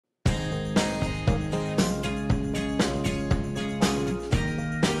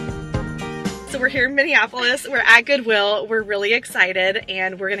we're here in Minneapolis. We're at Goodwill. We're really excited,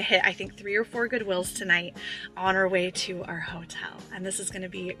 and we're gonna hit, I think, 3 or 4 Goodwills tonight on our way to our hotel. And this is gonna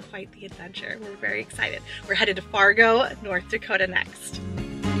be quite the adventure. We're very excited. We're headed to Fargo, North Dakota next.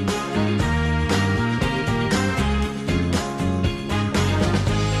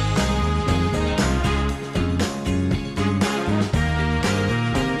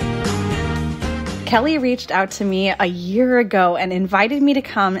 Kelly reached out to me a year ago and invited me to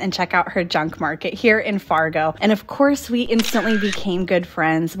come and check out her junk market here in Fargo. And of course, we instantly became good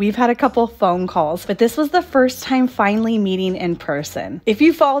friends. We've had a couple phone calls, but this was the first time finally meeting in person. If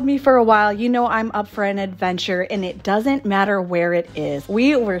you followed me for a while, you know I'm up for an adventure, and it doesn't matter where it is.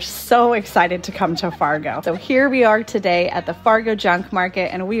 We were so excited to come to Fargo. So here we are today at the Fargo Junk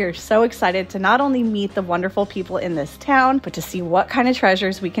Market, and we are so excited to not only meet the wonderful people in this town, but to see what kind of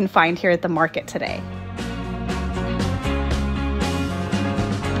treasures we can find here at the market today.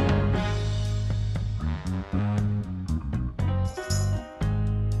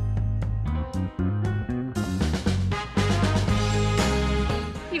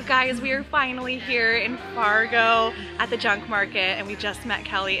 Guys, we are finally here in Fargo at the junk market, and we just met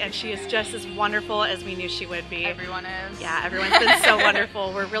Kelly, and she is just as wonderful as we knew she would be. Everyone is. Yeah, everyone's been so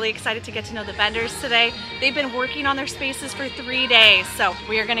wonderful. We're really excited to get to know the vendors today. They've been working on their spaces for 3 days, so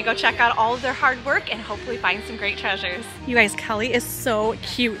we are gonna go check out all of their hard work and hopefully find some great treasures. You guys, Kelly is so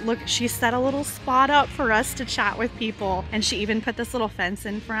cute. Look, she set a little spot up for us to chat with people, and she even put this little fence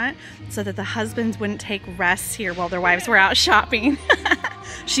in front so that the husbands wouldn't take rests here while their wives were out shopping.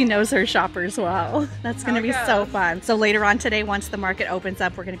 She knows her shoppers well. That's gonna be so fun. So later on today, once the market opens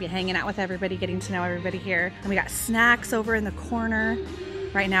up, we're gonna be hanging out with everybody, getting to know everybody here. And we got snacks over in the corner.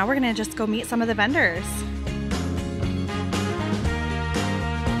 Right now, we're gonna just go meet some of the vendors.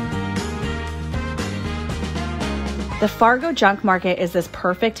 The Fargo Junk Market is this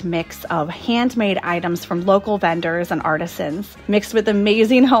perfect mix of handmade items from local vendors and artisans, mixed with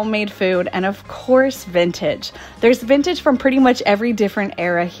amazing homemade food, and of course, vintage. There's vintage from pretty much every different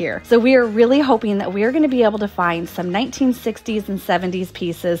era here. So we are really hoping that we are going to be able to find some 1960s and 70s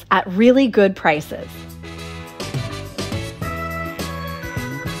pieces at really good prices.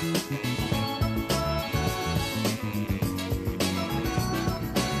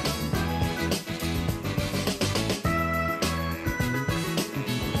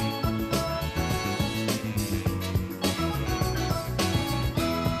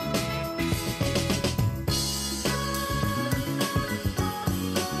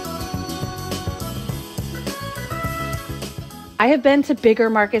 I have been to bigger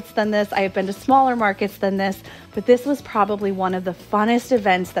markets than this. I have been to smaller markets than this, but this was probably one of the funnest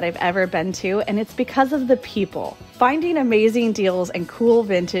events that I've ever been to, and it's because of the people. Finding amazing deals and cool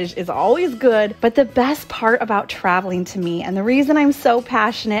vintage is always good, but the best part about traveling to me, and the reason I'm so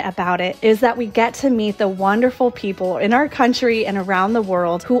passionate about it, is that we get to meet the wonderful people in our country and around the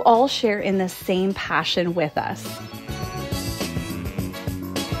world who all share in the same passion with us.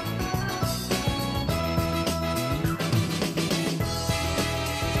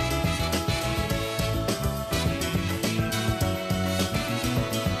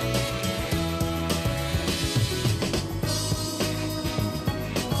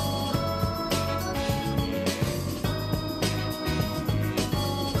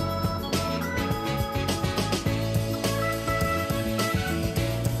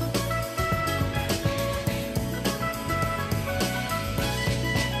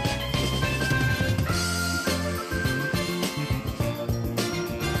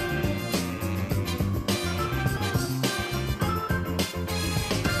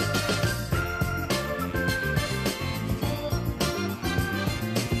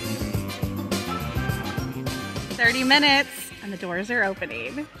 Minutes and the doors are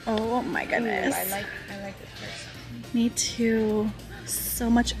opening. Oh my goodness. Ooh, I like this person. Me too. So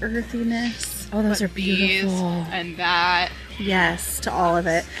much earthiness. Oh, those are beautiful. And that. Yes, to all of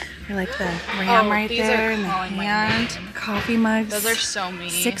it. I like the ram right there and the hand. Coffee mugs. Those are so mean.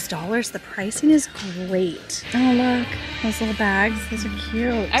 $6. The pricing is great. Oh look, those little bags. Those are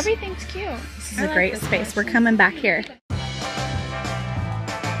cute. Everything's cute. This is a great space. We're coming back here.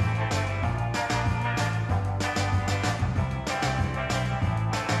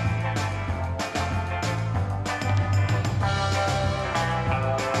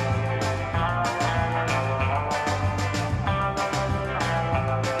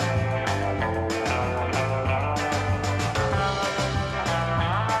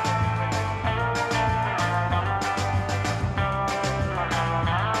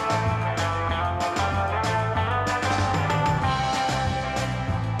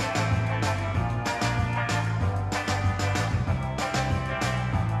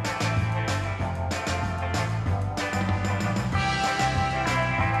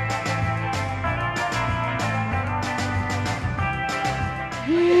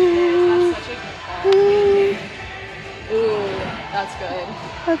 That's such a good fall painting. Ooh, that's good.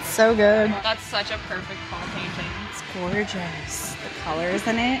 That's so good. That's such a perfect fall painting. It's gorgeous. The colors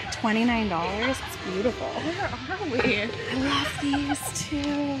in it, $29. It's beautiful. Where are we? I love these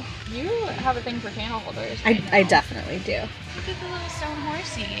too. You have a thing for candle holders. I definitely do. Look at the little stone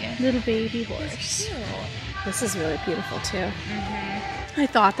horsey. Little baby horse. Cute. This is really beautiful too. I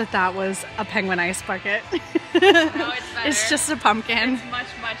thought that was a penguin ice bucket. No, it's better. It's just a pumpkin. It's much,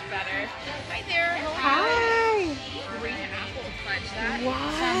 much better. Right there. Hi. Green apple fudge. That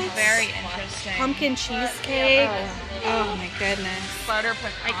What? sounds very interesting. Pumpkin cheesecake. Oh my goodness. Butter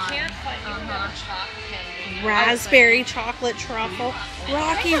pecan. I can't find you have a chalk candy. Raspberry chocolate truffle.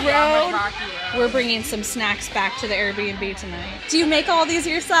 Rocky Road. Rocky Road. We're bringing some snacks back to the Airbnb tonight. Do you make all these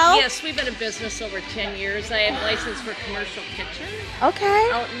yourself? Yes, we've been in business over 10 years. I have a license for commercial kitchen Okay.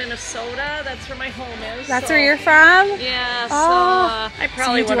 out in Minnesota. That's where my home is. That's so- where you're from? Yeah, so Oh. I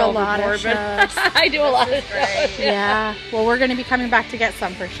probably So you went do a lot of overboard, but shows. I do a lot of shows. Yeah. Well, we're going to be coming back to get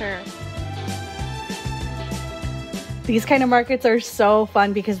some for sure. These kind of markets are so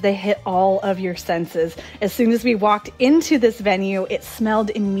fun because they hit all of your senses. As soon as we walked into this venue, it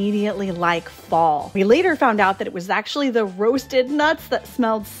smelled immediately like fall. We later found out that it was actually the roasted nuts that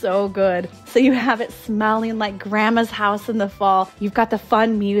smelled so good. So you have it smelling like grandma's house in the fall. You've got the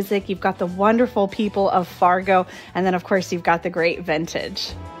fun music, you've got the wonderful people of Fargo, and then of course you've got the great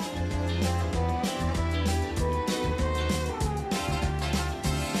vintage.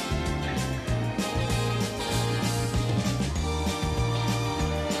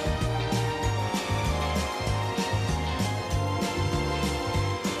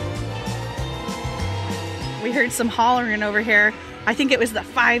 We heard some hollering over here. I think it was the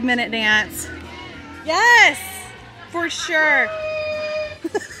 5-minute dance. Yes, for sure.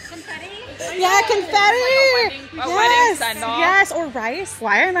 Yeah, confetti. A wedding send-off. Yes, or rice.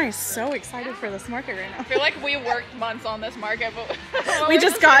 Why am I so excited for this market right now? I feel like we worked months on this market, but We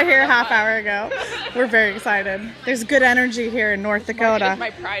just got here a half hour ago. We're very excited. There's good energy here in North Market Dakota. is my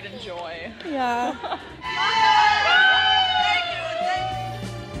pride and joy. Yeah.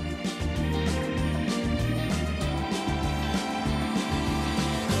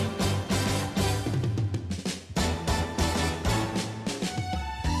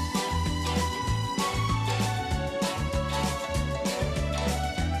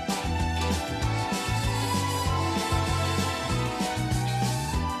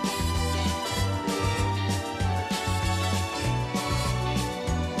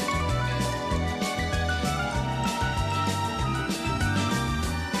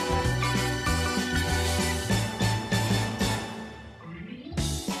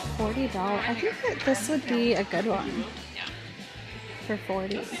 $40. I think that this would be a good one for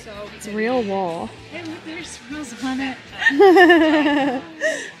 40. It's real wool. There's swirls on it.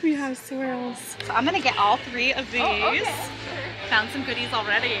 We have swirls. So I'm gonna get all 3 of these. Oh, okay. Found some goodies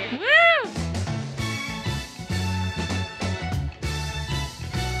already. Woo!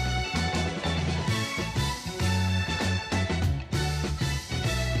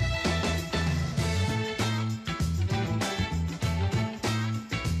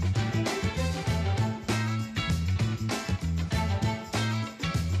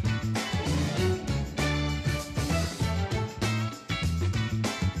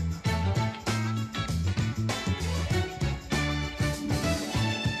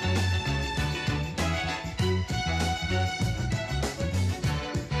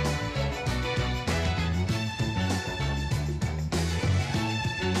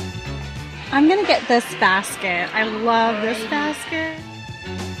 I'm gonna get this basket. I love this basket.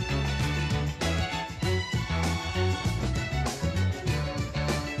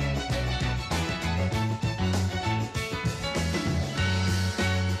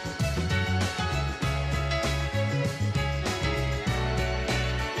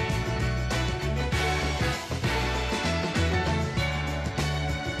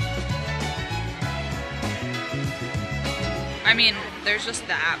 I mean, there's just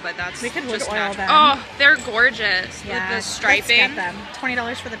that, but that's We could wood just oil natural. them. Oh, they're gorgeous with the Let's striping. get them.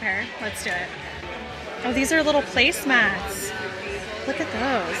 $20 for the pair. Let's do it. Oh, these are little placemats. Look at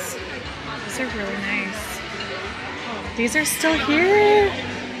those. These are really nice. These are still here.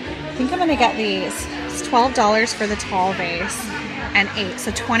 I think I'm gonna get these. It's $12 for the tall vase and 8,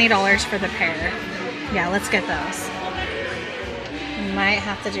 so $20 for the pair. Yeah, let's get those. Might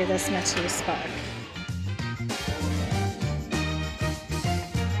have to do this Matisse book.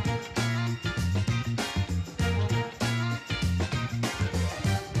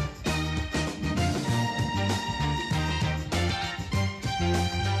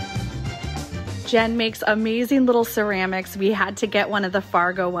 Jen makes amazing little ceramics. We had to get one of the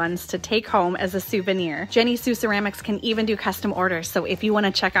Fargo ones to take home as a souvenir. Jenny Sue Ceramics can even do custom orders, so if you want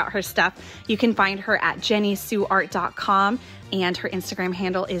to check out her stuff, you can find her at jennysueart.com, and her Instagram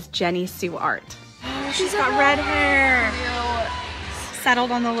handle is jennysueart. Oh, she's got red hair.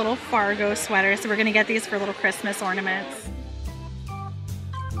 Settled on the little Fargo sweater, so we're gonna get these for little Christmas ornaments.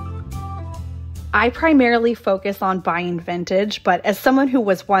 I primarily focus on buying vintage, but as someone who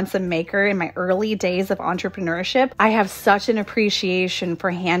was once a maker in my early days of entrepreneurship, I have such an appreciation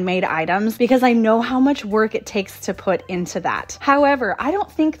for handmade items because I know how much work it takes to put into that. However, I don't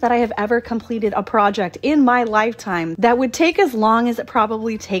think that I have ever completed a project in my lifetime that would take as long as it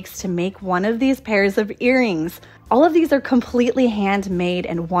probably takes to make one of these pairs of earrings. All of these are completely handmade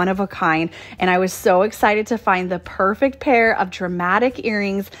and one of a kind, and I was so excited to find the perfect pair of dramatic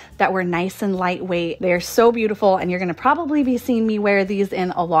earrings that were nice and lightweight. They are so beautiful, and you're gonna probably be seeing me wear these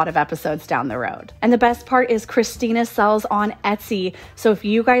in a lot of episodes down the road. And the best part is Christina sells on Etsy, so if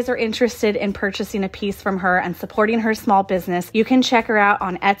you guys are interested in purchasing a piece from her and supporting her small business, you can check her out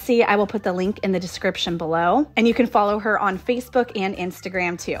on Etsy. I will put the link in the description below, and you can follow her on Facebook and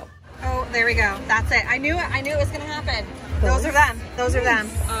Instagram too. Oh, there we go. That's it. I knew it was gonna happen. Those are them. Those are them.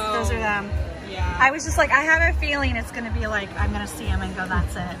 Oh, those are them. Yeah. I was just like, I have a feeling it's gonna be like, I'm gonna see them and go,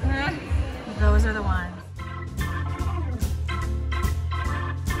 that's it. Those are the ones.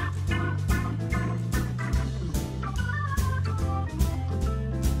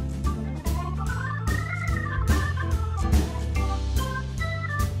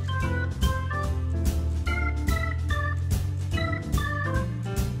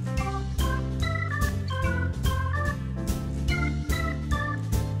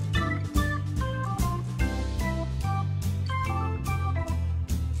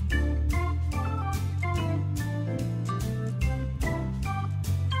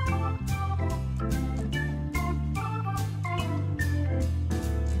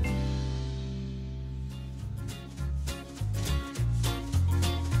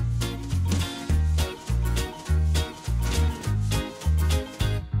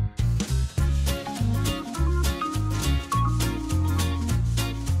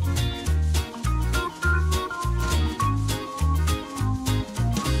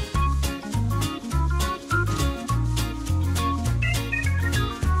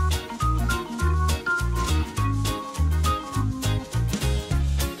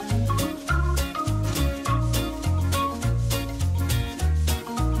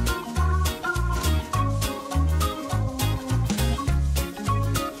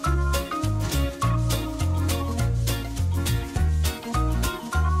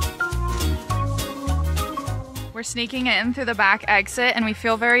 We're sneaking in through the back exit and we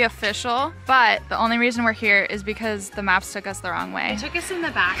feel very official, but the only reason we're here is because the maps took us the wrong way. They took us in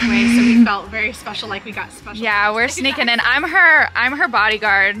the back way, so we felt very special, like we got special. Yeah, we're sneaking in. I'm her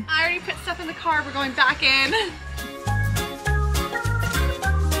bodyguard. I already put stuff in the car. We're going back in.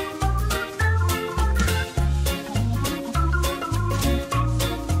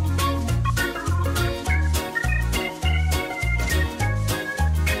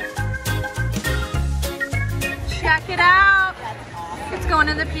 Check it out. It's going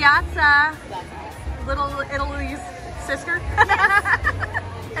to the piazza. Little Italy's sister.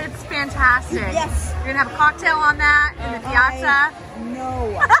 It's fantastic. Yes. You're gonna have a cocktail on that in the piazza.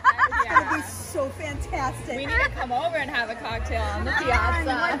 No. It's gonna be so fantastic. We need to come over and have a cocktail on the Why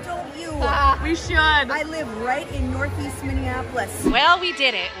piazza. don't you? We should. I live right in Northeast Minneapolis. Well, we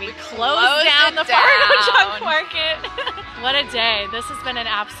did it. We closed down the Fargo Junk Market. What a day. This has been an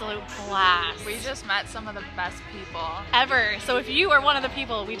absolute blast. We just met some of the best people ever. So if you are one of the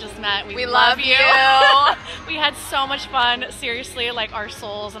people we just met, we love you. We had so much fun. Seriously, like our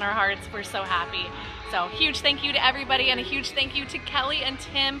souls and our hearts were so happy. So huge thank you to everybody, and a huge thank you to Kelly and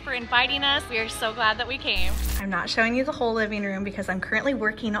Tim for inviting us. We are so glad that we came. I'm not showing you the whole living room because I'm currently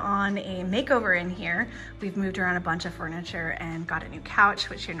working on a makeover in here. We've moved around a bunch of furniture and got a new couch,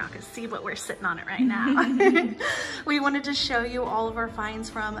 which you're not gonna see, but we're sitting on it right now. We wanted to show you all of our finds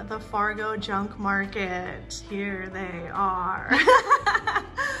from the Fargo Junk Market. Here they are.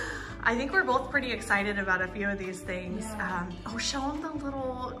 I think we're both pretty excited about a few of these things. Yeah. Oh, show them the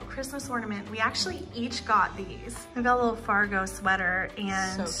little Christmas ornament. We actually each got these. We got a little Fargo sweater,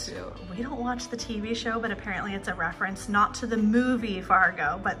 and so cute. We don't watch the TV show, but apparently it's a reference not to the movie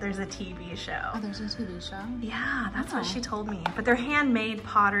Fargo, but there's a TV show. Oh, there's a TV show? Yeah, that's what she told me. But they're handmade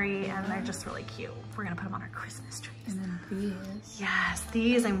pottery and they're just really cute. we're gonna put them on our Christmas trees. And then these. Yes,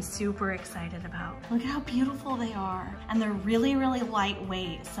 these I'm super excited about. Look at how beautiful they are. And they're really, really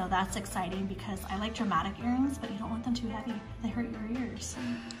lightweight. So that's exciting because I like dramatic earrings, but you don't want them too heavy. They hurt your ears.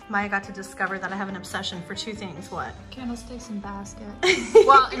 Maya got to discover that I have an obsession for 2 things. What? Candlesticks and baskets.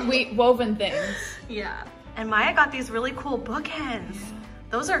 Well, and woven things. Yeah. And Maya got these really cool bookends. Yeah.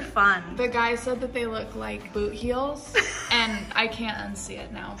 Those are fun. The guy said that they look like boot heels, and I can't unsee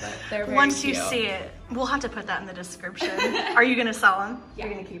it now, but they're very Once cute. you see it, we'll have to put that in the description. Are you gonna sell them? Yeah.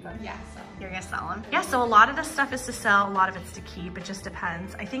 You're gonna keep them? Yeah, so. You're gonna sell them? Yeah, so a lot of this stuff is to sell, a lot of it's to keep. It just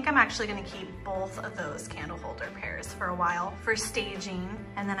depends. I think I'm actually gonna keep both of those candle holder pairs for a while for staging,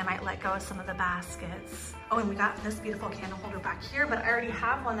 and then I might let go of some of the baskets. Oh, and we got this beautiful candle holder back here, but I already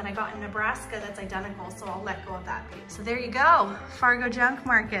have one that I got in Nebraska that's identical, so I'll let go of that piece. So there you go, Fargo Junk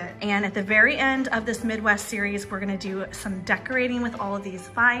Market. And at the very end of this Midwest series, we're gonna do some decorating with all of these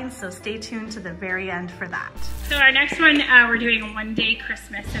finds, so stay tuned to the very end for that. So our next one, we're doing a 1-day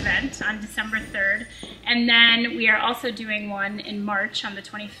Christmas event on December 3rd. And then we are also doing one in March on the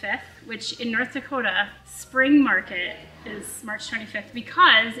 25th, which in North Dakota, Spring Market is March 25th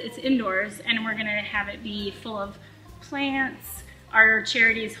because it's indoors and we're gonna have it be full of plants. Our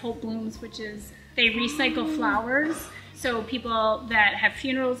charity is Hope Blooms, which is, they recycle flowers. So people that have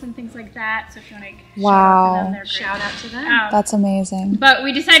funerals and things like that. So if you want to shout out to them, they're great. Shout out to them. That's amazing. But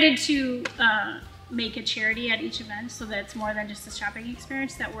we decided to make a charity at each event so that it's more than just a shopping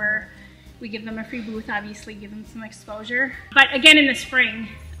experience, that we give them a free booth, obviously give them some exposure. But again, in the spring,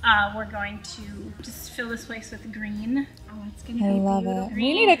 we're going to just fill this place with green. Oh, it's gonna be I love beautiful. it.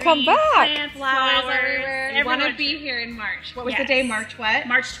 We need to come back. Plants, Flowers everywhere. You want to Everyone be here in March. What was the day? March what?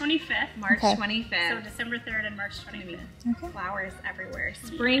 March 25th. March Okay. 25th. So December 3rd and March 25th. Okay. Flowers everywhere.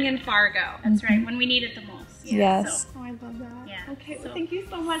 Spring in Fargo. That's right, when we need it the most. Yes. So, Oh, I love that. yeah. Okay, well, So- thank you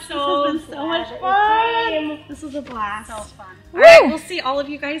so much. So This has been so much glad fun. This was a blast. so fun. All right, we'll see all of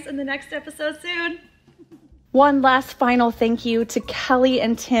you guys in the next episode soon. One last final thank you to Kelly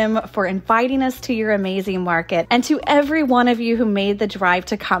and Tim for inviting us to your amazing market, and to every one of you who made the drive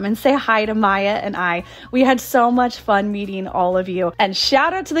to come and say hi to Maya and I. We had so much fun meeting all of you. And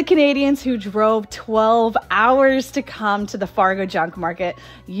shout out to the Canadians who drove 12 hours to come to the Fargo Junk Market.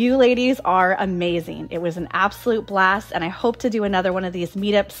 You ladies are amazing. It was an absolute blast, and I hope to do another one of these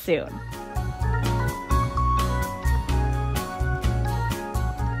meetups soon.